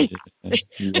the wedding.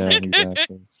 Yeah,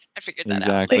 exactly. I figured that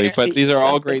out. Exactly. But these are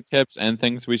all great tips and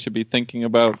things we should be thinking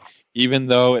about. Even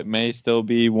though it may still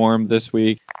be warm this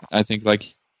week, I think,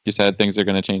 like you said, things are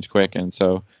going to change quick. And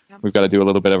so we've got to do a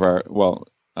little bit of our,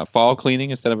 fall cleaning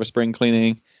instead of a spring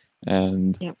cleaning,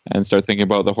 and start thinking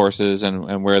about the horses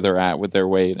and where they're at with their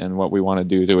weight and what we want to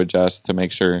do to adjust to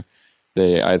make sure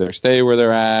they either stay where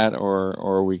they're at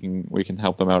or we can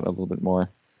help them out a little bit more.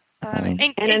 And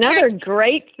another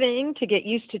great thing to get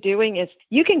used to doing is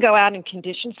you can go out and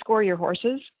condition score your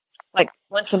horses, like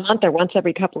once a month or once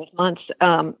every couple of months.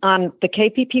 On the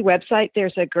KPP website,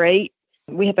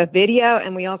 we have a video,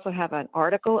 and we also have an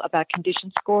article about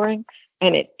condition scoring,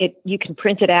 and you can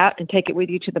print it out and take it with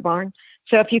you to the barn.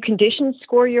 So if you condition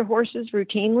score your horses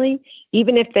routinely,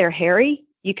 even if they're hairy,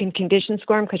 you can condition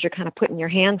score them because you're kind of putting your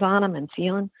hands on them and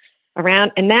feeling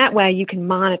around. And that way you can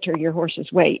monitor your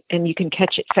horse's weight, and you can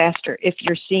catch it faster if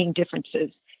you're seeing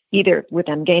differences, either with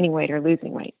them gaining weight or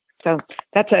losing weight. So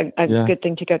that's a good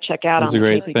thing to go check out. That's a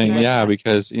great thing,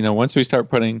 because once we start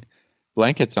putting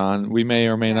blankets on, we may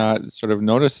or may not sort of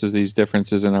notice these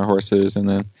differences in our horses, and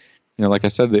then like I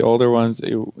said, the older ones,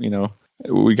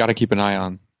 we got to keep an eye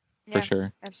on for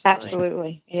sure.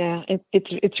 Absolutely, yeah.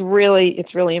 It's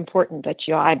really important that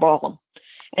you eyeball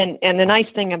them, and the nice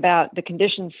thing about the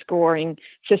condition scoring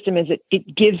system is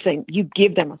you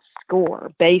give them a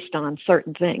score based on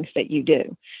certain things that you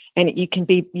do. And you can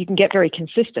get very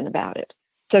consistent about it.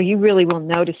 So you really will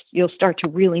notice, you'll start to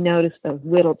really notice those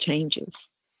little changes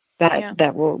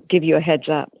that will give you a heads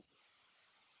up.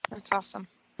 That's awesome.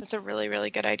 That's a really, really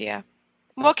good idea.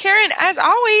 Well, Karen, as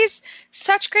always,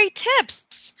 such great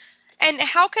tips. And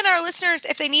how can our listeners,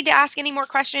 if they need to ask any more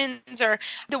questions, or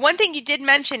the one thing you did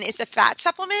mention is the fat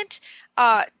supplement,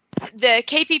 the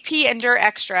KPP Endure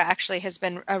Extra actually has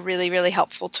been a really, really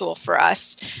helpful tool for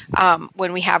us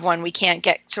when we have one we can't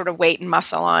get sort of weight and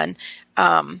muscle on.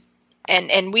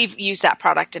 And we've used that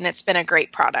product, and it's been a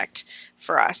great product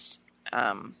for us.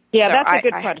 That's a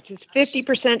good product. It's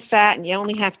 50% fat, and you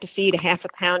only have to feed a half a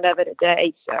pound of it a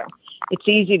day. So it's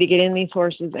easy to get in these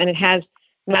horses, and it has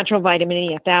natural vitamin E,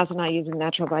 1,000 IUs of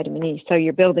natural vitamin E. So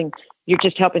you're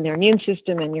just helping their immune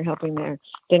system, and you're helping the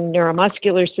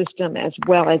neuromuscular system, as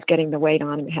well as getting the weight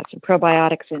on them. It has some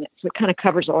probiotics in it. So it kind of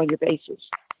covers all your bases.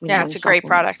 Yeah, it's a great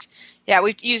product. Yeah,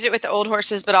 we've used it with the old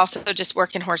horses, but also just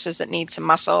working horses that need some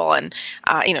muscle and,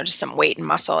 just some weight and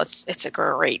muscle. It's a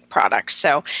great product.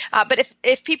 So, but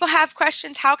if people have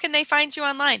questions, how can they find you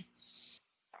online?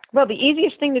 Well, the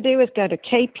easiest thing to do is go to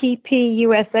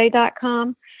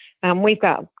kppusa.com. We've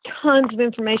got tons of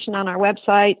information on our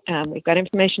website. We've got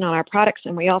information on our products,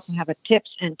 and we also have a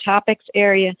tips and topics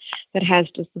area that has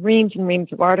just reams and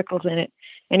reams of articles in it.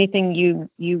 Anything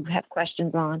you have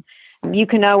questions on. You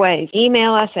can always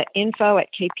email us at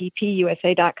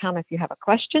info@kppusa.com if you have a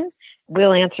question.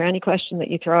 We'll answer any question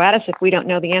that you throw at us. If we don't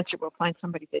know the answer, we'll find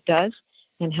somebody that does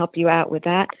and help you out with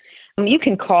that. You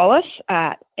can call us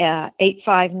at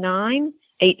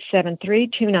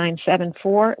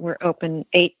 859-873-2974. We're open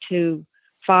 8 to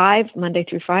 5, Monday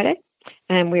through Friday,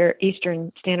 and we're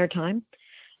Eastern Standard Time.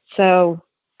 So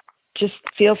just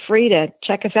feel free to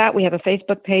check us out. We have a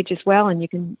Facebook page as well, and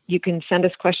you can send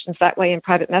us questions that way in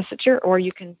private messenger, or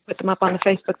you can put them up on the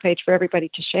Facebook page for everybody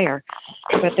to share.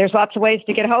 But there's lots of ways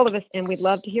to get a hold of us, and we'd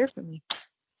love to hear from you.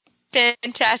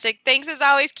 Fantastic. Thanks as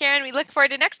always, Karen. We look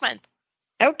forward to next month.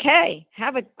 Okay.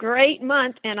 Have a great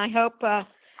month, and I hope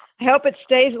it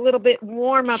stays a little bit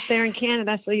warm up there in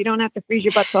Canada so you don't have to freeze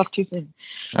your butts off too soon.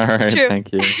 All right. True.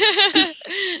 Thank you.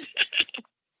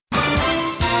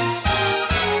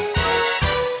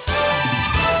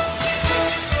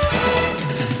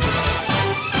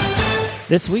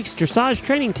 This week's dressage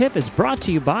training tip is brought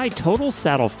to you by Total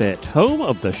Saddle Fit, home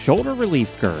of the shoulder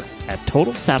relief girth at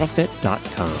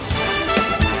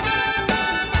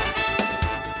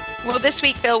TotalSaddleFit.com. Well, this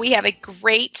week, Phil, we have a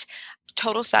great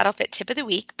Total Saddle Fit tip of the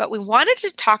week, but we wanted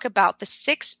to talk about the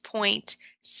 6-point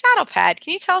saddle pad.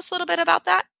 Can you tell us a little bit about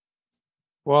that?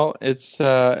 Well, it's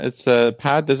a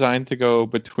pad designed to go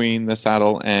between the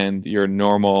saddle and your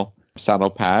normal saddle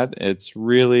pad. It's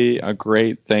really a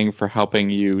great thing for helping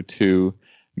you to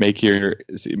make your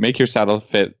saddle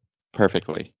fit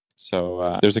perfectly.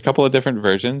 So there's a couple of different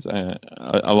versions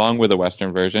along with the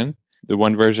Western version. The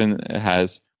one version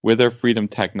has Wither Freedom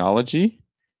technology.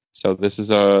 So this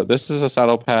is a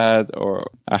saddle pad or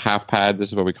a half pad. This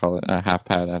is what we call it, a half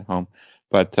pad at home.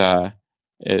 But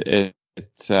it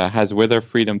has Wither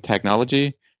Freedom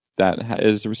technology that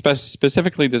is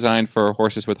specifically designed for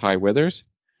horses with high withers.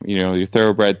 Your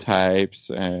thoroughbred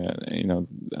types.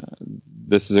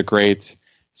 This is a great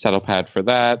saddle pad for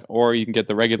that. Or you can get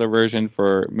the regular version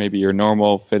for maybe your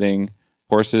normal fitting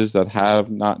horses that have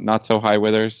not so high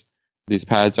withers. These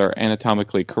pads are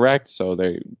anatomically correct, so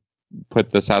they put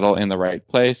the saddle in the right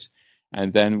place.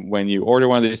 And then when you order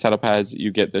one of these saddle pads,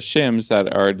 you get the shims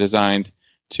that are designed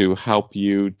to help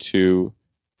your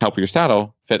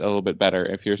saddle fit a little bit better.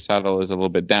 If your saddle is a little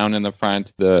bit down in the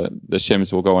front, the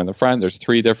shims will go in the front. There's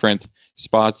 3 different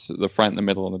spots, the front, the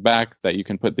middle, and the back, that you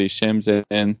can put these shims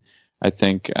in. I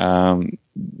think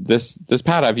this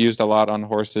pad I've used a lot on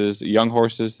horses, young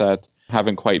horses that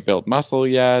haven't quite built muscle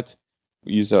yet.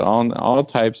 Use it on all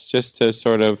types, just to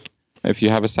sort of, if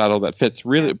you have a saddle that fits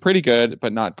really pretty good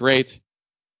but not great,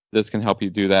 this can help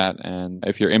you do that. And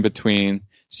if you're in between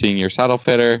seeing your saddle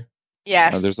fitter,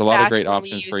 yes, there's a lot of great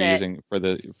options for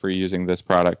using this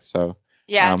product. So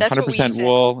yeah, that's 100%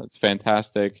 wool. It's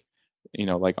fantastic.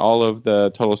 Like all of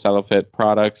the Total Saddle Fit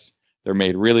products, they're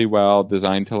made really well,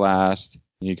 designed to last.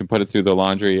 You can put it through the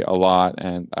laundry a lot,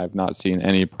 and I've not seen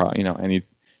any any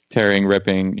tearing,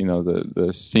 ripping.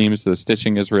 The seams, the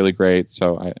stitching is really great.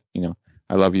 So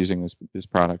I love using this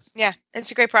product. Yeah, it's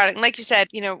a great product. And like you said,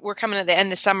 we're coming at the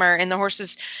end of summer, and the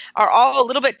horses are all a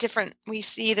little bit different. We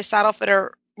see the saddle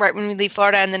fitter right when we leave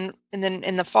Florida, and then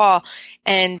in the fall,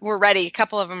 and we're ready. A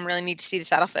couple of them really need to see the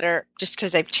saddle fitter just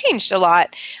because they've changed a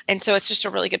lot, and so it's just a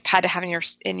really good pad to have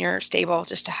in your stable,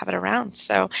 just to have it around.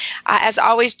 So as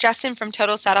always, Justin from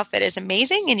Total Saddle Fit is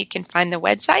amazing, and you can find the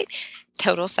website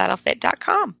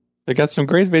TotalSaddleFit.com. They got some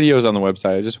great videos on the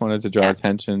website. I just wanted to draw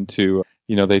attention to,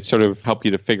 they sort of help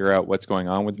you to figure out what's going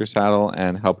on with your saddle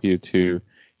and help you to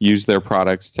use their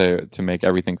products to make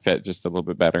everything fit just a little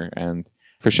bit better. And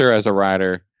for sure, as a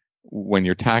rider, when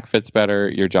your tack fits better,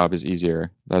 your job is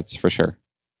easier. That's for sure.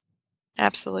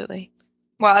 Absolutely.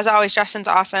 Well, as always, Justin's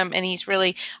awesome, and he's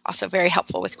really also very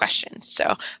helpful with questions.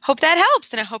 So hope that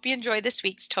helps, and I hope you enjoyed this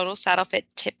week's Total Saddle Fit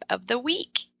tip of the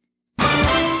week.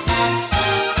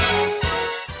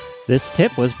 This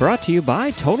tip was brought to you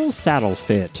by Total Saddle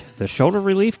Fit, the shoulder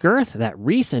relief girth that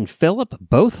Reese and Philip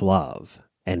both love.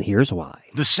 And here's why.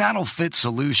 The saddle fit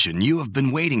solution you have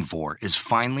been waiting for is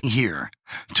finally here.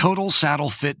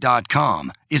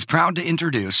 TotalSaddleFit.com is proud to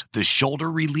introduce the shoulder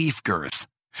relief girth.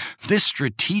 This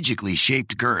strategically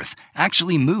shaped girth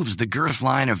actually moves the girth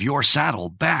line of your saddle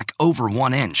back over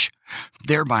 1 inch,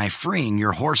 thereby freeing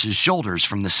your horse's shoulders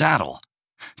from the saddle.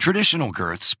 Traditional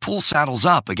girths pull saddles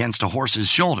up against a horse's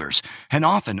shoulders and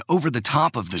often over the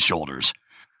top of the shoulders.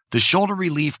 The shoulder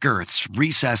relief girth's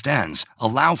recessed ends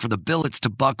allow for the billets to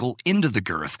buckle into the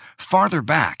girth farther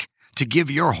back to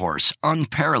give your horse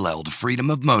unparalleled freedom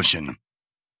of motion.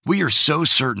 We are so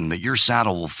certain that your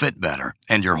saddle will fit better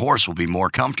and your horse will be more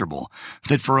comfortable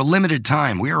that for a limited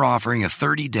time we are offering a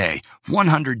 30-day,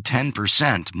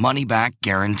 110% money-back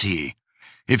guarantee.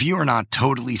 If you are not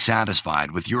totally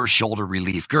satisfied with your shoulder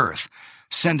relief girth,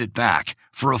 send it back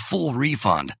for a full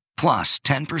refund plus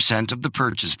 10% of the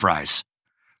purchase price.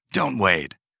 Don't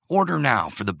wait. Order now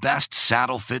for the best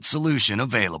saddle fit solution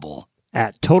available.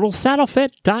 At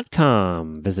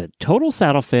TotalSaddleFit.com. Visit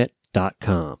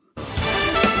TotalSaddleFit.com.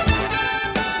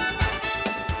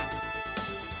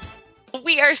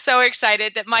 We are so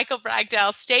excited that Michael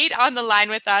Bragdell stayed on the line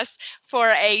with us for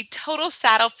a Total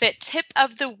Saddle Fit tip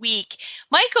of the week.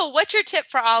 Michael, what's your tip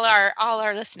for all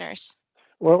our listeners?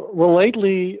 Well,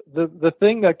 lately the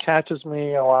thing that catches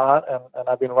me a lot, and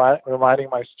I've been reminding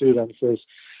my students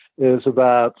is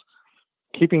about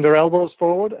keeping their elbows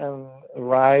forward and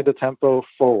ride the tempo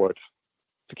forward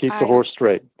to keep the horse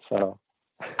straight. So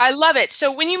I love it.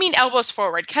 So when you mean elbows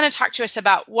forward, kind of talk to us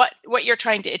about what you're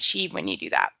trying to achieve when you do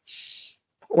that.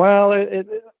 Well,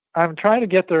 I'm trying to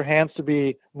get their hands to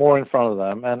be more in front of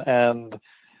them, and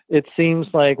it seems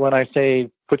like when I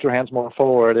say put your hands more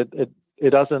forward, it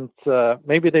doesn't.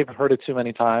 Maybe they've heard it too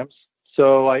many times,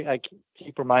 so I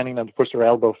keep reminding them to push their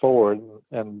elbow forward,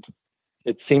 and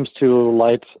it seems to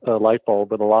light a light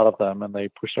bulb with a lot of them, and they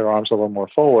push their arms a little more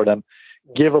forward and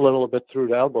give a little bit through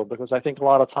the elbow, because I think a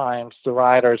lot of times the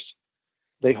riders,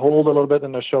 they hold a little bit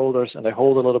in their shoulders and they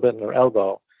hold a little bit in their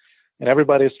elbow. And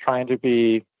everybody's trying to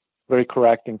be very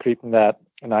correct in keeping that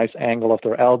a nice angle of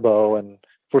their elbow. And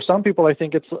for some people, I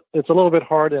think it's a little bit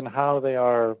hard in how they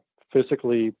are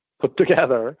physically put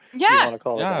together. Yeah. If you want to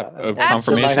call it that.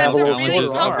 Confirmation That's a challenges really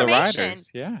of the confirmation.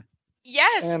 riders. Yeah.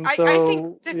 Yes, And I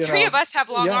think the three of us have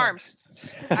long arms.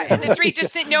 The three,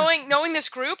 just knowing this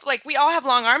group, like we all have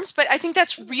long arms, but I think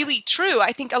that's really true.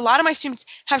 I think a lot of my students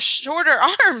have shorter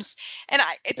arms, and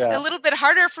it's a little bit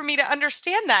harder for me to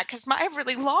understand that because I have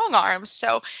really long arms.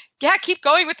 So yeah, keep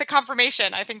going with the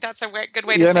confirmation. I think that's a good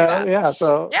way to say that. Yeah.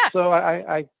 So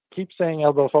I keep saying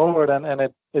elbow forward,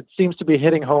 and it seems to be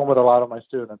hitting home with a lot of my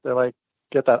students. They like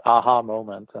get that aha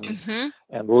moment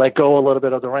and let go a little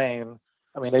bit of the rein.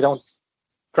 I mean, they don't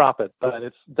drop it, but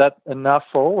it's that enough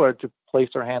forward to place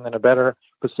their hand in a better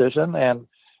position and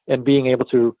being able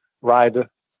to ride the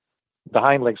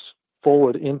hind legs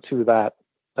forward into that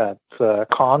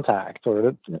contact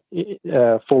or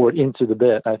forward into the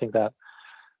bit. I think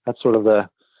that's sort of the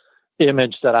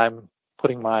image that I'm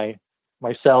putting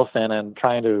myself in and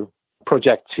trying to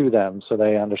project to them so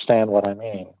they understand what I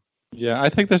mean. Yeah, I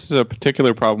think this is a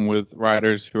particular problem with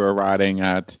riders who are riding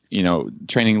at,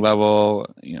 training level,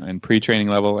 and pre-training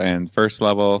level and first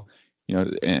level,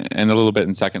 and a little bit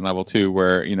in second level too,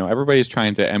 where, everybody's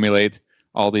trying to emulate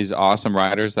all these awesome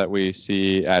riders that we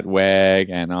see at WEG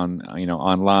and on,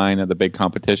 online at the big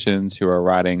competitions who are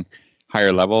riding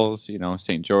higher levels,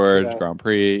 St. George, Grand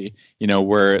Prix,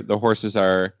 where the horses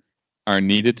are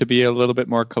needed to be a little bit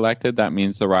more collected. That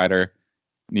means the rider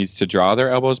needs to draw their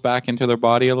elbows back into their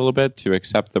body a little bit to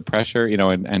accept the pressure,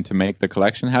 and to make the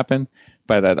collection happen.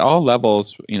 But at all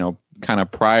levels, kind of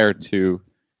prior to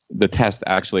the test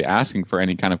actually asking for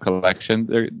any kind of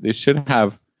collection, they should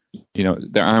have,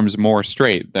 their arms more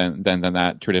straight than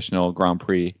that traditional Grand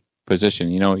Prix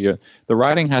position. The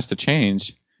riding has to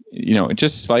change,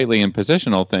 just slightly in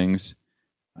positional things,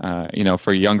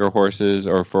 for younger horses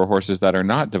or for horses that are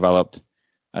not developed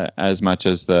as much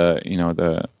as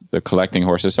the collecting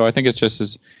horses. So I think it's just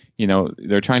as,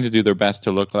 they're trying to do their best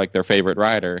to look like their favorite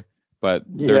rider, but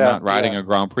they're not riding a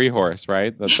Grand Prix horse,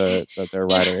 right? That their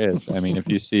rider is. I mean, if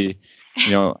you see,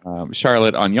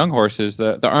 Charlotte on young horses,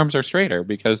 the arms are straighter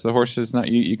because the horse is not,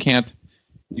 you can't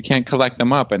collect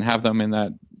them up and have them in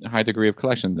that high degree of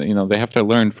collection. They have to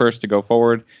learn first to go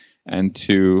forward and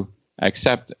to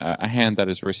accept a hand that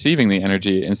is receiving the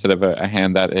energy instead of a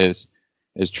hand that is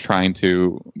trying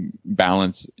to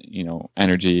balance,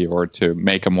 energy or to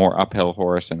make a more uphill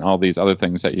horse and all these other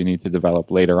things that you need to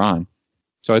develop later on.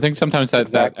 So I think sometimes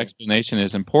that explanation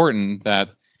is important,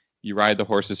 that you ride the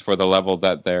horses for the level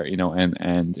that they're,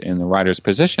 and in the rider's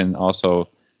position also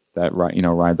that,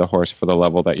 ride the horse for the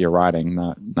level that you're riding,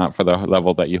 not for the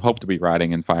level that you hope to be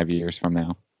riding in 5 years from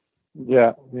now.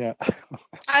 Yeah.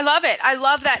 I love it. I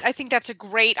love that. I think that's a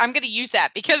great, I'm going to use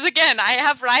that because again, I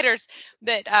have riders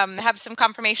that have some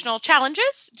conformational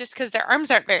challenges just because their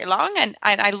arms aren't very long. And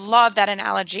I love that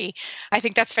analogy. I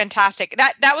think that's fantastic.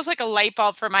 That was like a light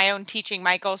bulb for my own teaching,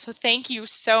 Michael. So thank you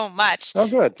so much. Oh,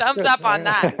 good. Thumbs up on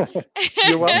that.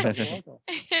 You're welcome.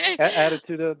 Add it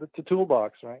to the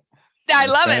toolbox, right? I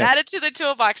love it. Add it to the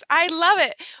toolbox. I love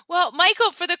it. Well,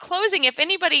 Michael, for the closing, if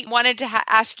anybody wanted to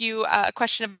ask you a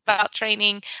question about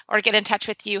training or get in touch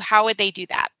with you, how would they do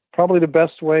that? Probably the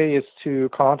best way is to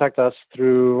contact us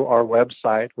through our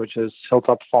website, which is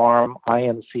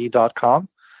hilltopfarminc.com,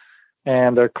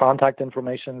 and their contact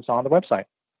information is on the website.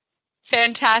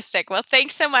 Fantastic. Well,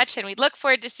 thanks so much, and we look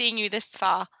forward to seeing you this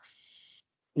fall.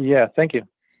 Yeah, thank you.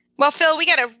 Well, Phil, we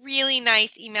got a really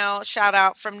nice email shout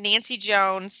out from Nancy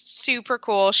Jones. Super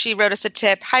cool. She wrote us a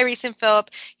tip. Hi, Reese and Philip.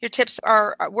 Your tips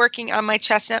are working on my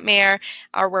chestnut mare,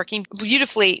 are working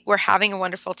beautifully. We're having a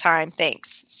wonderful time.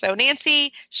 Thanks. So,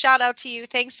 Nancy, shout out to you.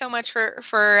 Thanks so much for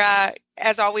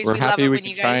as always. We're we happy love it we when can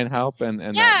you guys try and help,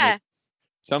 and yeah.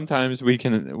 Sometimes we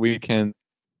can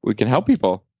help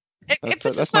people. It puts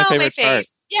a that's smile my on my favorite part. face.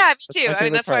 Yeah, me too.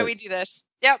 That's That's why part. we do this.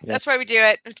 Yep, that's why we do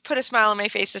it. Put a smile on my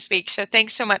face this week. So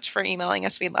thanks so much for emailing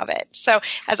us. We love it. So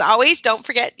as always, don't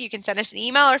forget you can send us an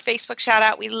email or Facebook shout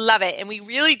out. We love it, and we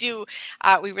really do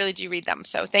read them.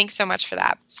 So thanks so much for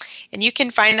that. And you can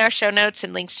find our show notes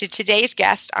and links to today's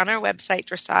guests on our website,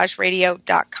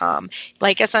 dressageradio.com.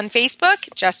 Like us on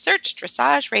Facebook, just search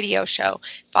Dressage Radio Show.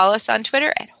 Follow us on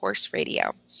Twitter at Horse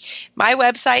Radio. My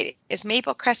website is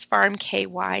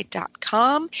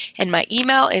maplecrestfarmky.com, and my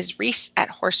email is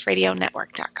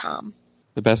reese@horseradionetwork.com.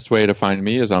 The best way to find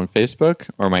me is on Facebook,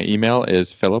 or my email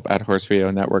is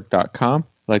philip@horseradionetwork.com. I'd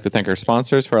like to thank our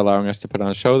sponsors for allowing us to put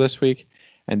on a show this week.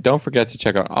 And don't forget to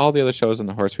check out all the other shows on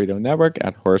the Horse Radio Network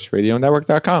at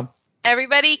horseradionetwork.com.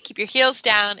 Everybody, keep your heels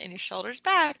down and your shoulders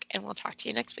back, and we'll talk to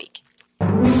you next week.